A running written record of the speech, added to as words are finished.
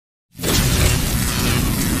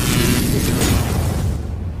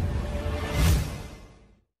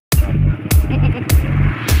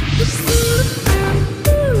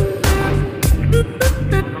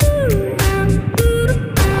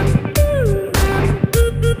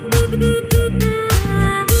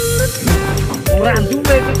murah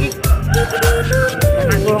juga itu ki.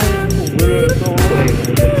 Karena kurang unggul tuh.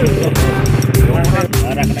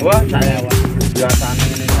 Wah, saya biasanya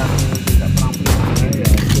ini kan tidak pernah ya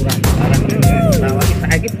kurang barang tawa kita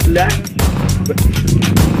iki belas.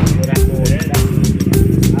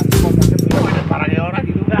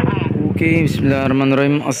 Oke,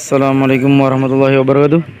 bismillahirrahmanirrahim. Assalamualaikum warahmatullahi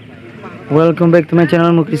wabarakatuh. Welcome back to my channel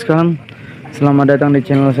Muchlis Kallem. Selamat datang di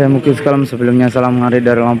channel saya Muchlis Kallem. Sebelumnya salam hari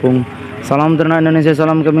dari Lampung, salam ternak Indonesia,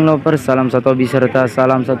 salam kambing lovers, salam satu hobi serta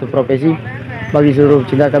salam satu profesi bagi seluruh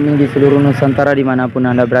cinta kambing di seluruh Nusantara dimanapun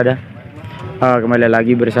Anda berada. Kembali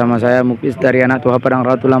lagi bersama saya Muchlis dari anak Tuha Padang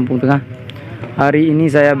Ratu Lampung Tengah. Hari ini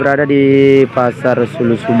saya berada di Pasar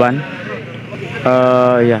Sulusuban.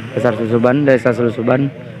 Pasar Sulusuban, Desa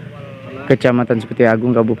Sulusuban, Kecamatan Seperti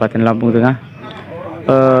Agung, Kabupaten Lampung Tengah.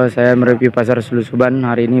 Saya mereview Pasar Sulusuban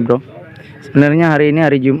hari ini, bro. Sebenarnya hari ini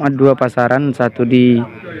hari Jumat, 2 pasaran, satu di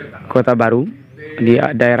Kota Baru di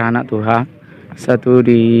daerah Anak Tuha, satu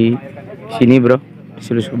di sini, bro, di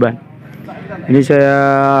Sulusuban. Ini saya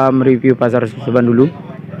mereview Pasar Sulusuban dulu.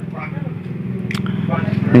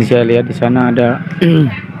 Ini saya lihat di sana ada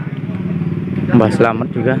Mbah Selamat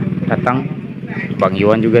juga datang, Bang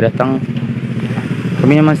Iwan juga datang.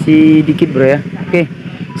 Kaminya masih dikit, bro ya. Oke,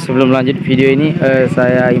 sebelum lanjut video ini,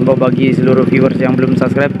 saya imbau bagi seluruh viewers yang belum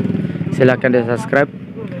subscribe, silahkan di subscribe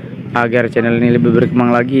agar channel ini lebih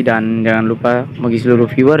berkembang lagi. Dan jangan lupa bagi seluruh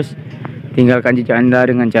viewers, tinggalkan jejak Anda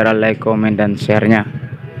dengan cara like, komen, dan share-nya.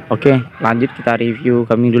 Oke, lanjut kita review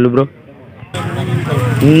kambing dulu, bro.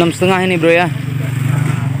 6,5 ini, bro ya.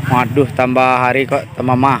 Waduh, tambah hari kok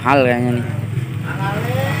tambah mahal kayaknya nih.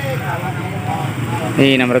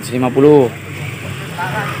 Ini 650.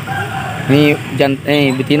 Ini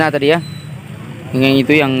betina tadi ya. Yang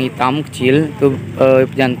itu yang hitam kecil itu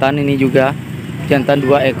jantan. Ini juga jantan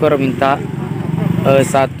 2 ekor minta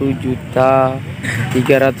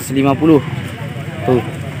 1.350.000. Tuh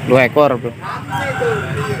 2 ekor, bro.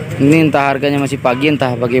 Ini entah harganya masih pagi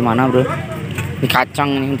entah bagaimana, bro. Ini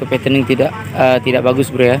kacang nih untuk fattening tidak bagus,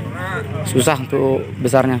 bro ya. Susah untuk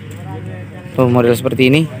besarnya. Tuh model seperti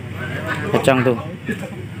ini. Kacang tuh.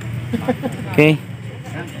 Oke.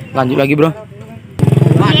 Lanjut lagi, bro.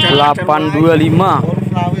 825.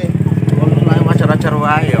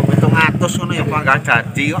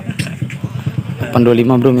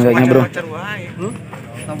 825, bro, miliknya, bro.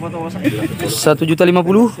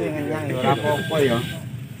 1.050.000.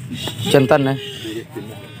 Jantan ya.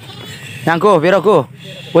 Nyangko, piro ko?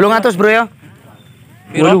 800, bro ya.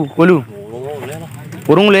 8.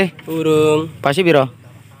 Urung le. Urung. Pasti piro?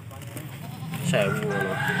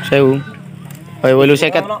 1.000. Oh,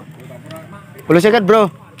 850. 850, bro.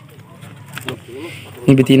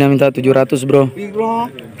 Ini betina minta 700, bro.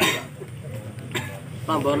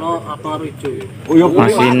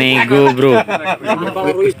 Masih nego, bro.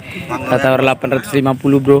 Tawar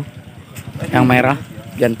 850, bro. Yang merah,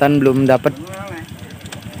 jantan belum dapat.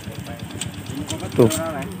 Tuh.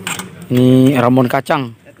 Ini ramon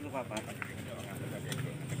kacang.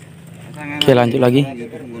 Oke, lanjut lagi.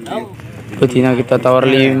 Betina kita tawar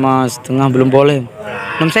 5,5, belum boleh.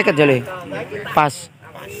 6 seket jale. Pas.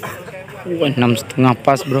 6,5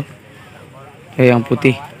 pas, bro. Yang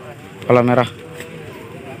putih, kepala merah.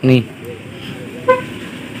 Nih.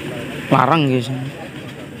 Larang, guys.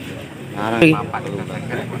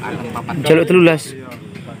 Jaluk 13.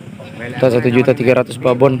 Kita 1.300.000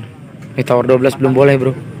 babon. Ini tawar 12 belum boleh,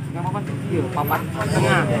 bro.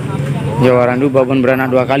 Jawaran dulu babon beranak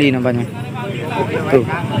 2 kali nampaknya. Tuh.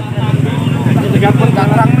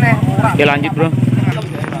 Oke, lanjut, bro.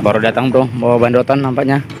 Baru datang, bro, bawa bandotan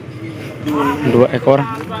nampaknya. 2 ekor.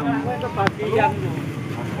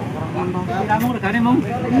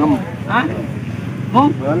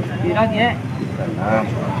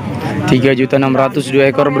 3.600.000 2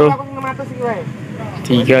 ekor, bro.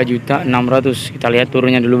 3.600.000. Kita lihat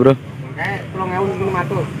turunnya dulu, bro.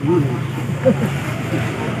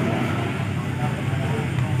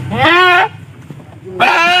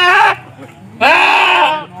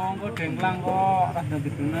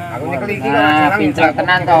 Pincang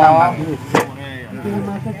tenan toh.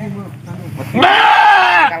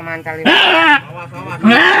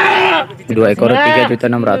 Dua ekor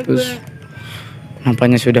 3.600.000.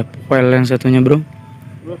 Nampaknya sudah well yang satunya, bro.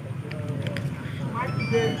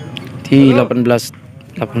 Di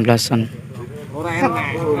 18-an.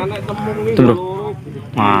 Tuh, bro.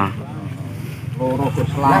 Nah.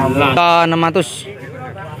 600.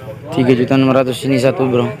 3.600.000 ini satu,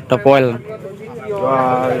 bro. Udah poel.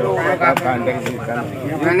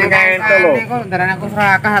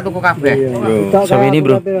 Sama ini,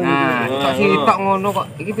 bro. Nah, tok sitok ngono kok.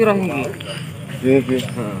 Iki piro iki?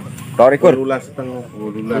 Torikur.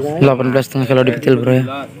 18,5 kalau dipetil bro ya.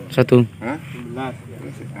 Satu.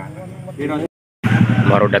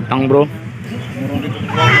 Baru datang bro.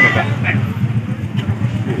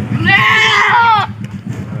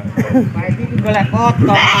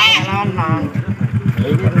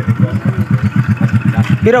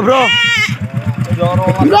 Piro bro?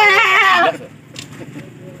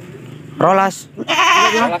 Rolas.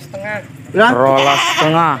 Rolas setengah.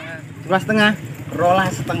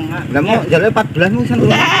 Rolas setengah. Lah mau jalur 14 mu san.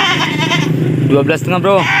 12,5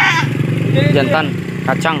 bro. Jantan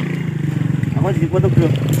kacang. Apa di foto bro?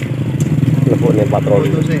 Lebone patroli.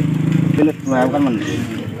 Pilih kan men.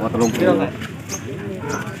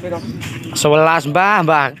 11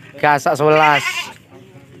 mbah. Gasak 11.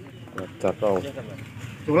 11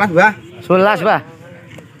 Mbah. 11 mbah.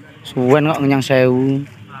 Suwen kok ngenyang 1000.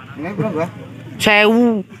 Ini berapa Mbah?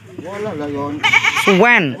 1000. Walah lah yo.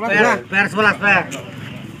 Suwen. Ber 11 Mbah.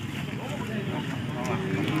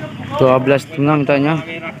 12,5 mintanya.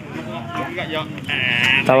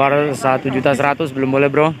 Tawar 1.100.000 belum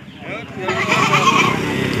boleh bro.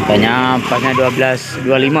 Tanya pasnya 12,25.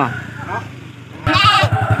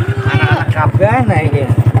 Kabeh nah iki.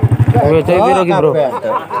 Oh, itu piro iki bro?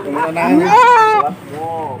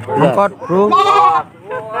 Angkot bro.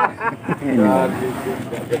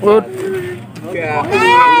 Ut.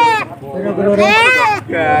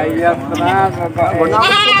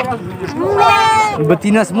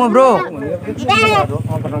 Betina semua bro.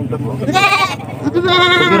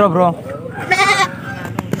 Piro bro?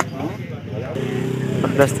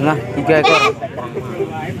 14,5 3 ekor.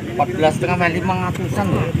 14,5 main 500-an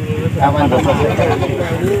loh. Aman bos.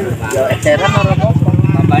 Eceran ora apa?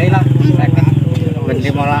 Tambahi lah. Bendi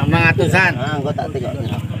malah 500-an. Ah, engko tak tekok.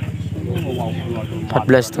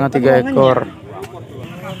 14,5 3 ekor.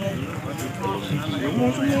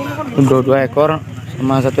 Bro 2 ekor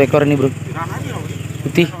sama 1 ekor ini bro.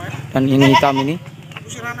 Putih dan ini hitam ini.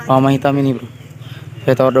 Sama hitam ini bro.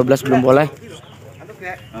 Saya tawar 12 belum boleh.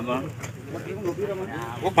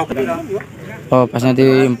 Oh pas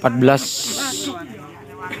nanti 14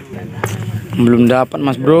 belum dapat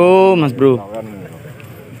mas bro.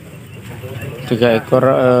 3 ekor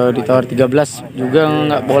ditawar 13 juga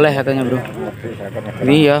nggak boleh katanya bro.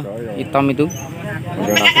 Ini ya hitam itu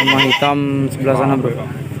sama hitam sebelah sana bro,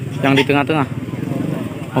 yang di tengah-tengah.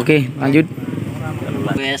 Oke lanjut.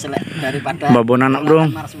 Babon anak bro,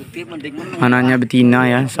 anaknya betina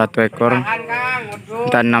ya, 1 ekor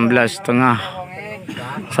dan 16,5,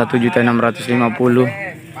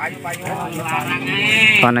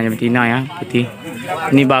 1.650.000. Anaknya betina ya, putih.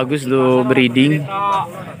 Ini bagus tuh breeding.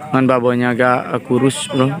 Kan babonnya agak kurus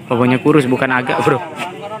bro, babonnya kurus bukan agak bro.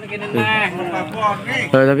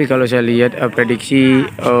 Tapi kalau saya lihat prediksi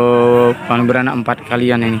paling beranak 4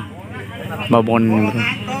 kalian ini babon ini bro.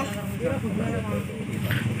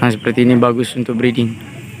 Nah seperti ini bagus untuk breeding.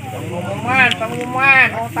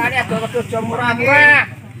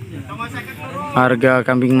 Harga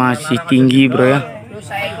kambing masih tinggi bro ya,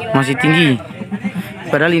 masih tinggi.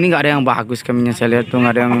 Padahal ini nggak ada yang bagus kambingnya, saya lihat tuh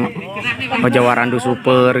nggak ada yang Jawarandu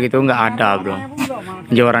super gitu, nggak ada bro.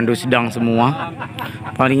 Jawarandu sedang semua.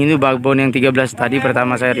 Paling ini babon yang 13 tadi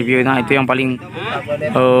pertama saya review, nah itu yang paling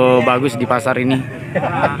bagus di pasar ini.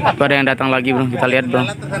 Itu ada yang datang lagi bro, kita lihat bro.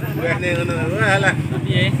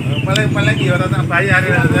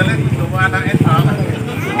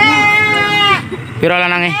 Piro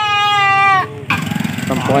lanangnya?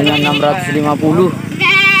 Perempuannya 650.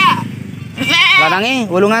 Lanangnya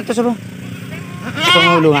 800 apa? 800.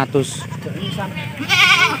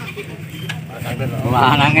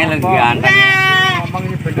 Lanangnya lagi ganteng.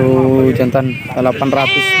 Tuh jantan 800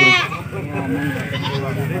 bro.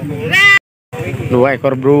 2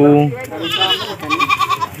 ekor bro.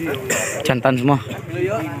 Jantan semua.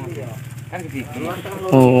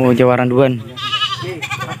 Oh jawaranduan.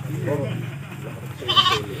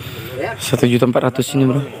 1.400.000 ini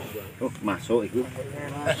bro. Oh, masuk itu.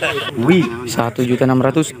 Wih,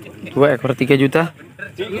 1.600.000. 2 ekor 3 juta.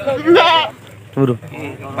 Tuh bro.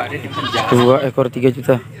 2 ekor 3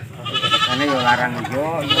 juta.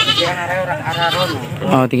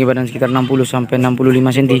 Oh, tinggi badan sekitar 60 sampai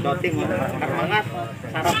 65 cm.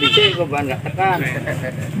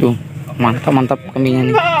 Tuh, mantap kambingnya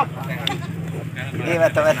nih.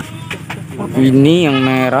 Ini yang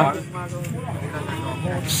merah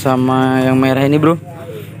sama yang merah ini bro.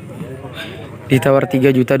 Ditawar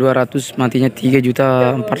 3.200.000, matinya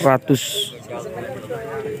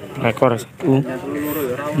 3.400.000. Ekor 1,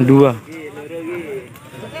 2.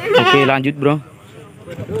 Oke lanjut bro.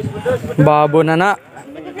 Babon anak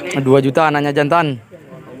 2 juta, anaknya jantan.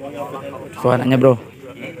 Tuh anaknya bro,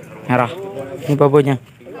 merah. Ini babonnya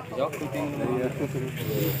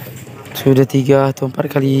Sudah 3 atau 4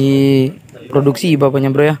 kali produksi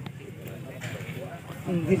bapaknya bro ya.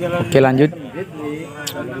 Oke lanjut.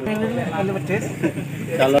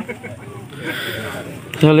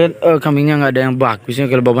 Kita lihat kambingnya nggak ada yang bagusnya.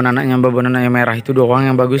 Kalau babon anaknya merah itu doang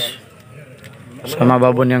yang bagus. Sama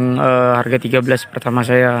babon yang harga 13 pertama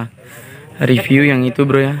saya review yang itu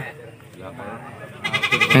bro ya.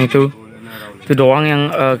 Yang itu doang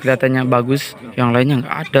yang kelihatannya bagus. Yang lainnya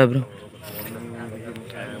nggak ada bro.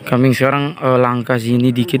 Kambing sekarang langka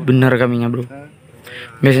sini dikit bener kambingnya bro.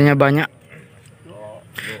 Biasanya banyak.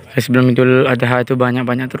 Sebelum Idul Adha itu banyak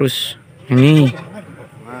terus. Ini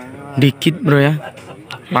dikit bro ya.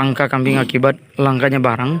 Langka kambing akibat langkanya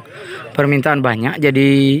barang. Permintaan banyak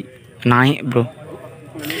jadi naik bro.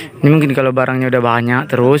 Ini mungkin kalau barangnya udah banyak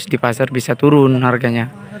terus di pasar bisa turun harganya.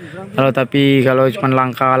 Kalau cuma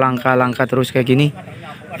langka terus kayak gini,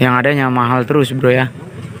 yang adanya mahal terus bro ya.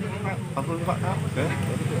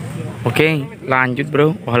 Oke lanjut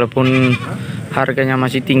bro. Walaupun harganya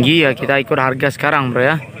masih tinggi ya kita ikut harga sekarang bro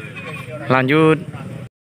ya. Lanjut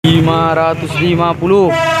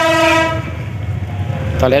 550.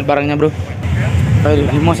 Kita lihat barangnya bro.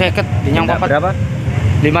 Mau seket dinyang Berapa?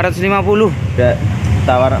 550. Udah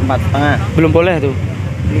tawar 4,5. Belum boleh tuh.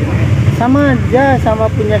 Sama aja sama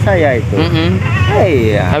punya saya itu.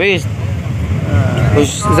 Iya. Habis.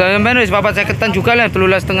 Terus saya main papat seketan juga lah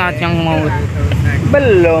 13,5 yang mau.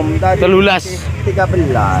 Belum tadi. 13.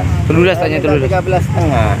 13. 13 tanya 13.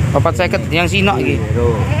 13,5. Papat seket yang sinak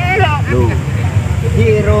gitu.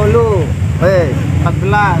 Hero lu.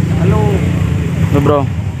 14. Halo. Bro,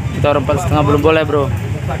 kita orang 4,5 belum boleh bro.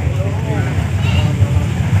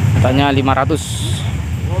 Tanya 500.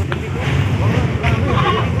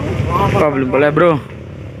 Oh, belum boleh bro.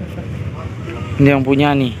 Ini yang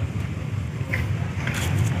punya nih.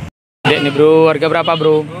 Dek nih bro, harga berapa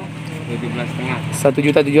bro?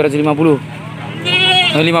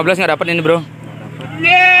 1.750.000. 15 nggak dapat ini bro.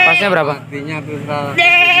 Pasnya berapa? Artinya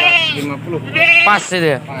 150. Pas itu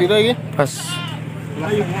ya? Tidak lagi? Pas.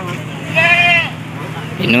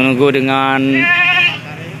 Ini nunggu dengan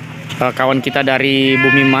kawan kita dari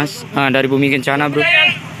Bumi Mas, dari Bumi Kencana bro.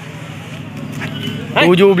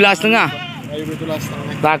 17,5.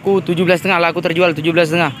 Laku 17,5, laku terjual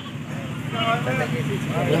 17,5.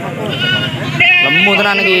 Lemu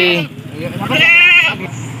tenan lagi.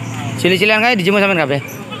 Cili-cilian kayak dijemur sampean kabeh.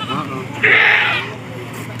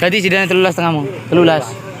 Tadi sidane 13,5 mu. 13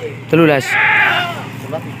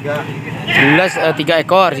 3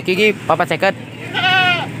 ekor. Iki papat seket.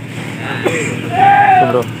 Tuh,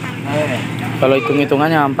 bro. Kalau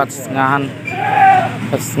hitung-hitungannya 4,5-an.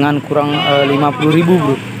 4,5 kurang 50.000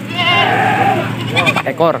 bro.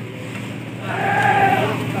 4 ekor.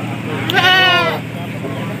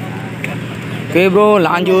 Oke bro,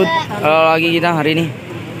 lanjut lagi kita hari ini.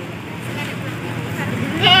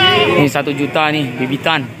 Ini 1 juta nih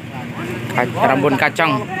bibitan. Rambun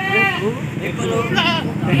kacang.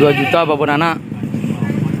 2 juta babon anak.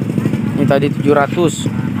 Ini tadi 700.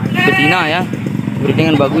 Betina ya.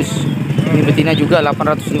 Breedingan bagus. Ini betina juga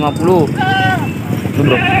 850. Tuh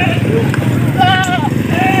bro.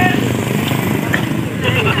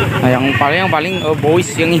 Nah yang paling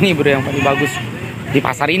boys yang ini bro, yang paling bagus di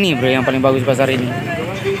pasar ini bro, yang paling bagus pasar ini.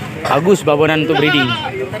 Bagus babonan untuk breeding.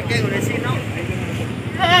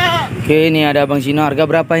 Oke, ini ada Bang Sino. Harga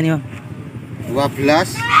berapa ini bang?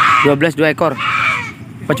 12 2 ekor.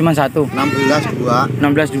 Apa cuma satu?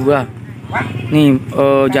 16 dua. Nih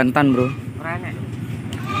jantan bro.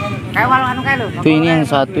 Tuh ini yang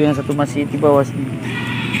satu masih di bawah sini.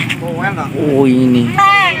 Oh ini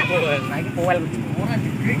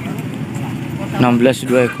 16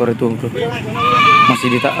 2 ekor itu bro. Masih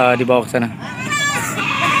di bawah sana.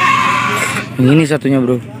 Ini satunya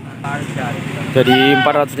bro. Jadi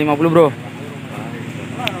 450 bro.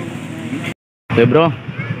 Oke bro.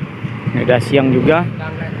 Ini udah siang juga.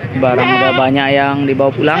 Barang udah banyak yang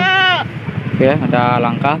dibawa pulang. Ya, ada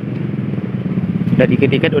langka. Udah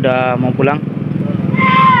dikit-dikit udah mau pulang.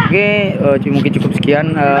 Oke, mungkin cukup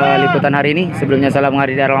sekian liputan hari ini. Sebelumnya salam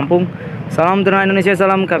hari dari Lampung. Salam terima Indonesia,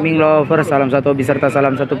 salam kambing lover, salam satu hobi serta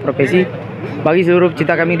salam satu profesi bagi seluruh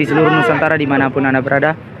pecinta kambing di seluruh Nusantara dimanapun Anda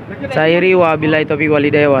berada. Saya Iri, wabillahi taufiq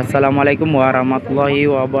walhidayah. Wassalamualaikum warahmatullahi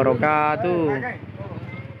wabarakatuh.